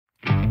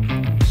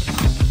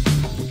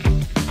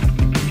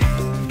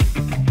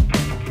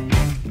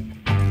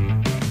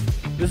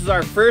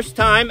our first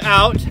time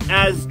out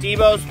as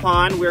Debos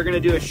Pond. We're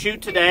gonna do a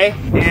shoot today,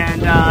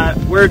 and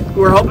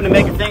we're hoping to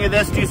make a thing of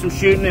this, do some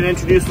shooting and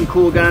introduce some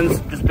cool guns.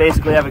 Just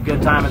basically have a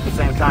good time at the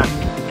same time.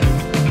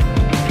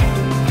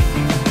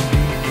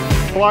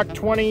 Glock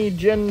 20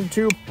 Gen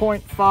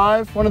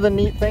 2.5. One of the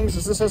neat things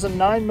is this has a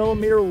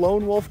 9mm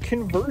Lone Wolf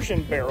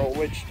conversion barrel,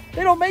 which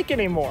they don't make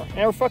anymore. And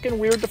they're fucking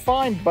weird to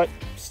find, but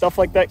stuff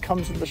like that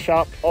comes to the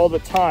shop all the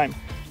time.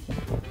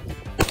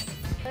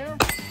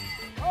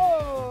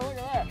 Oh, look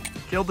at that.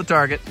 Killed the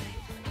target.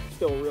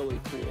 Still really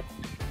cool.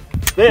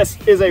 This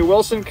is a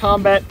Wilson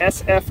Combat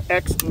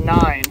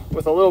SFX9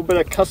 with a little bit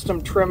of custom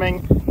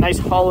trimming, nice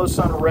hollow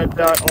sun red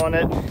dot on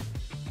it.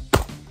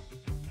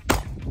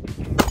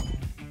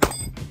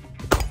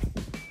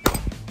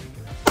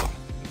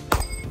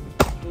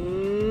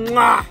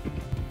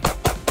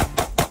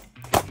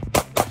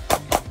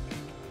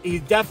 He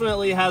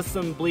definitely has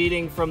some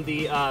bleeding from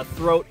the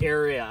throat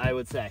area, I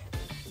would say.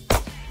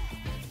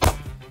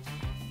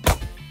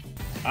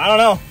 I don't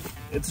know.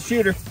 It's a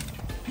shooter.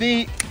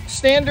 The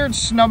standard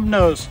snub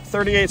nose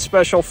 38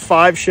 Special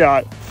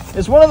 5-shot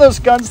is one of those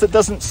guns that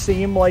doesn't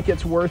seem like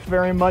it's worth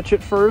very much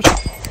at first.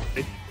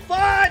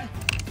 Fud!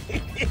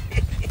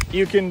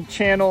 You can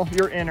channel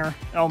your inner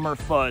Elmer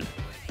Fudd.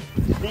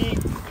 The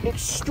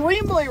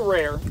extremely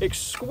rare,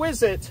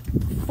 exquisite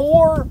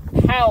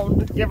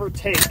 4-pound, give or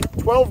take,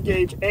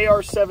 12-gauge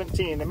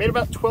AR-17. They made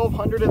about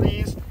 1,200 of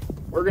these.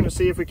 We're going to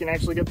see if we can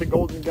actually get the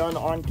golden gun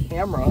on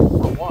camera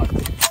for one.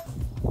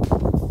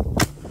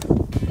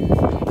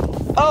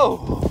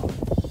 Oh!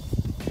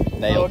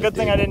 Well, good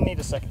thing I didn't need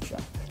a second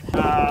shot.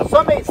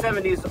 Some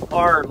 870s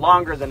are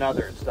longer than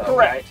others, though.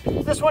 Correct.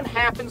 Right? This one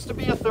happens to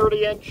be a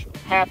 30-inch,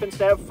 happens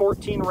to have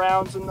 14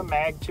 rounds in the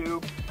mag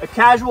tube. A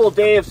casual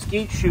day of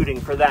skeet shooting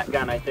for that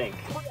gun, I think.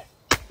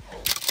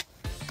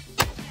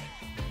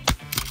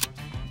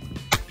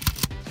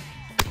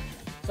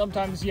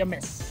 Sometimes you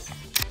miss.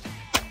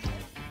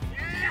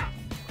 Yeah.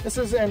 This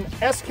is an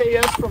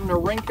SKS from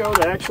Norinco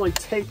that actually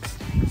takes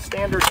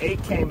standard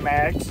 8K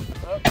mags.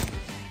 Oh.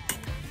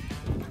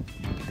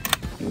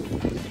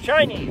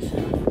 Chinese.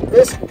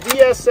 This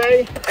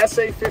DSA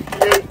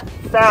SA58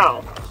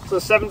 FAL. It's a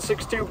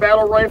 7.62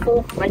 battle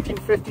rifle,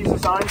 1950s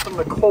design from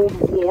the Cold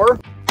War.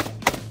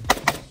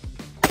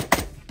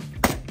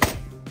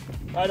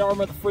 Right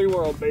arm of the free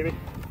world, baby.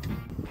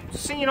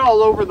 Seen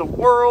all over the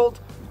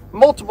world,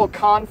 multiple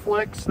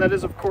conflicts. That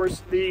is, of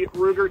course, the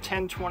Ruger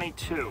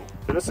 1022.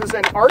 This is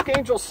an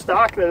Archangel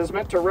stock that is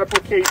meant to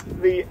replicate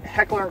the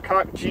Heckler &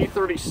 Koch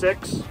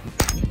G36.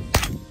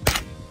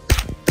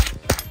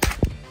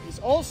 He's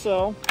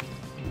also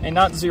a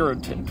not zeroed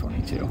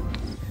 1022.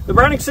 The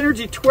Browning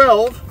Cynergy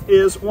 12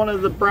 is one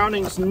of the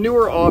Browning's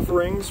newer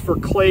offerings for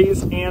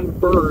clays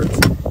and birds.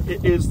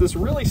 It is this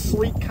really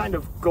sleek kind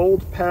of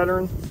gold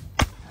pattern.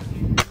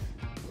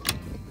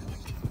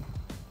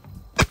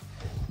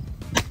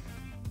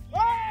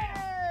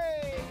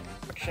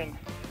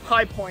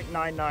 High point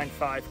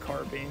 995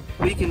 carbine.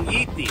 We can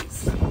yeet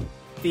these.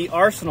 The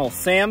Arsenal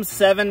Sam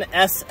 7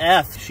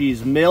 SF.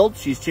 She's milled.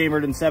 She's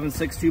chambered in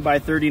 7.62 by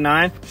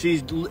 39.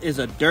 She is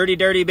a dirty,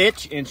 dirty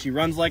bitch, and she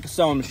runs like a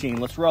sewing machine.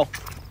 Let's roll.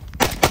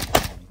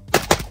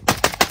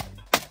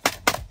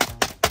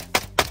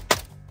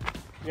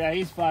 Yeah,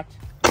 he's fucked.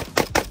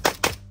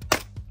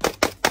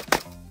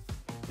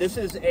 This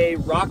is a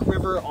Rock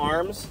River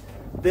Arms.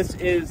 This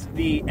is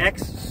the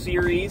X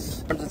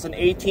series. It's an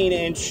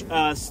 18-inch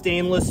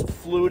stainless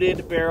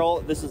fluted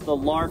barrel. This is the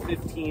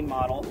LAR-15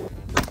 model.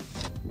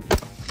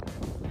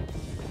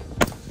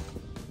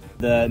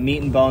 The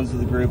meat and bones of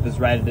the group is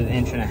right at 1.5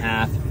 inches.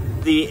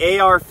 The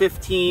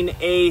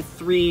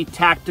AR-15A3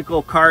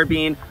 tactical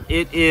carbine.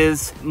 It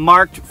is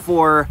marked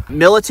for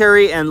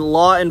military and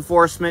law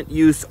enforcement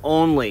use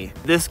only.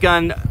 This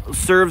gun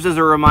serves as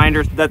a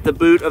reminder that the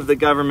boot of the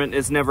government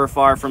is never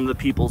far from the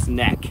people's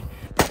neck.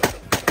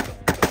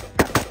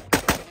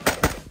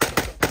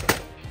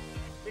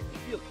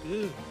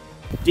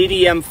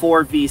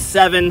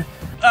 M4V7.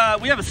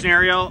 We have a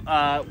scenario.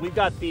 We've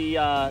got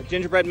the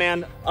gingerbread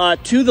man.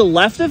 To the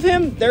left of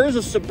him, there is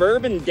a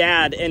suburban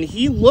dad, and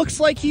he looks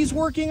like he's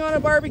working on a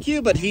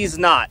barbecue, but he's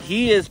not.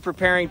 He is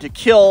preparing to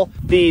kill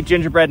the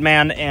gingerbread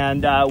man,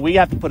 and we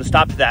have to put a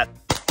stop to that.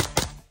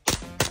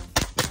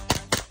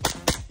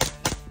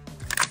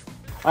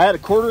 I had a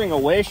quartering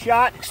away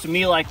shot. Looks to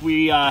me like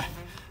we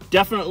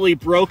definitely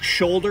broke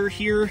shoulder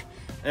here.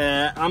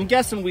 I'm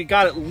guessing we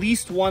got at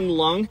least one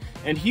lung,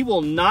 and he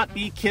will not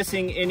be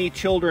kissing any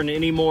children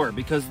anymore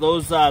because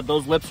those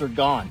lips are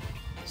gone.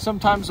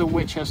 Sometimes a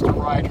witch has to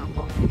ride her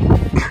boat.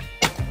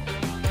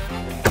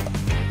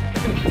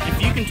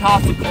 If you can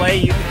toss a clay,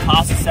 you can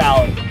toss a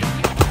salad.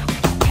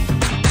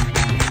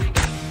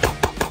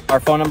 Our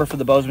phone number for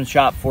the Bozeman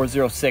shop,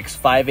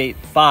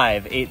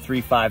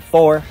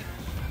 406-585-8354.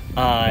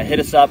 Hit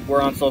us up.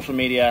 We're on social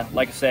media.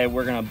 Like I say,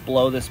 we're gonna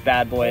blow this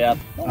bad boy up.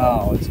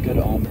 Oh, it's good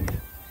omen.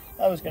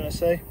 I was gonna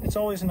say, it's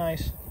always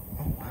nice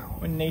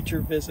when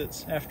nature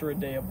visits after a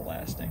day of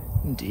blasting.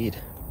 Indeed.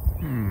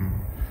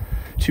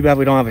 Too bad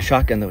we don't have a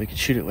shotgun that we could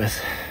shoot it with.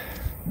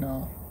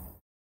 No.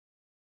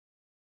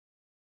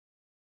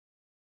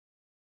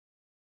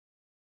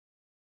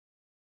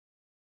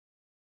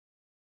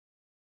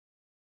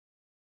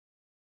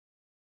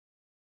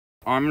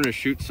 I'm gonna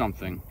shoot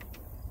something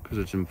because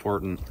it's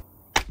important.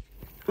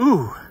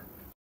 Ooh.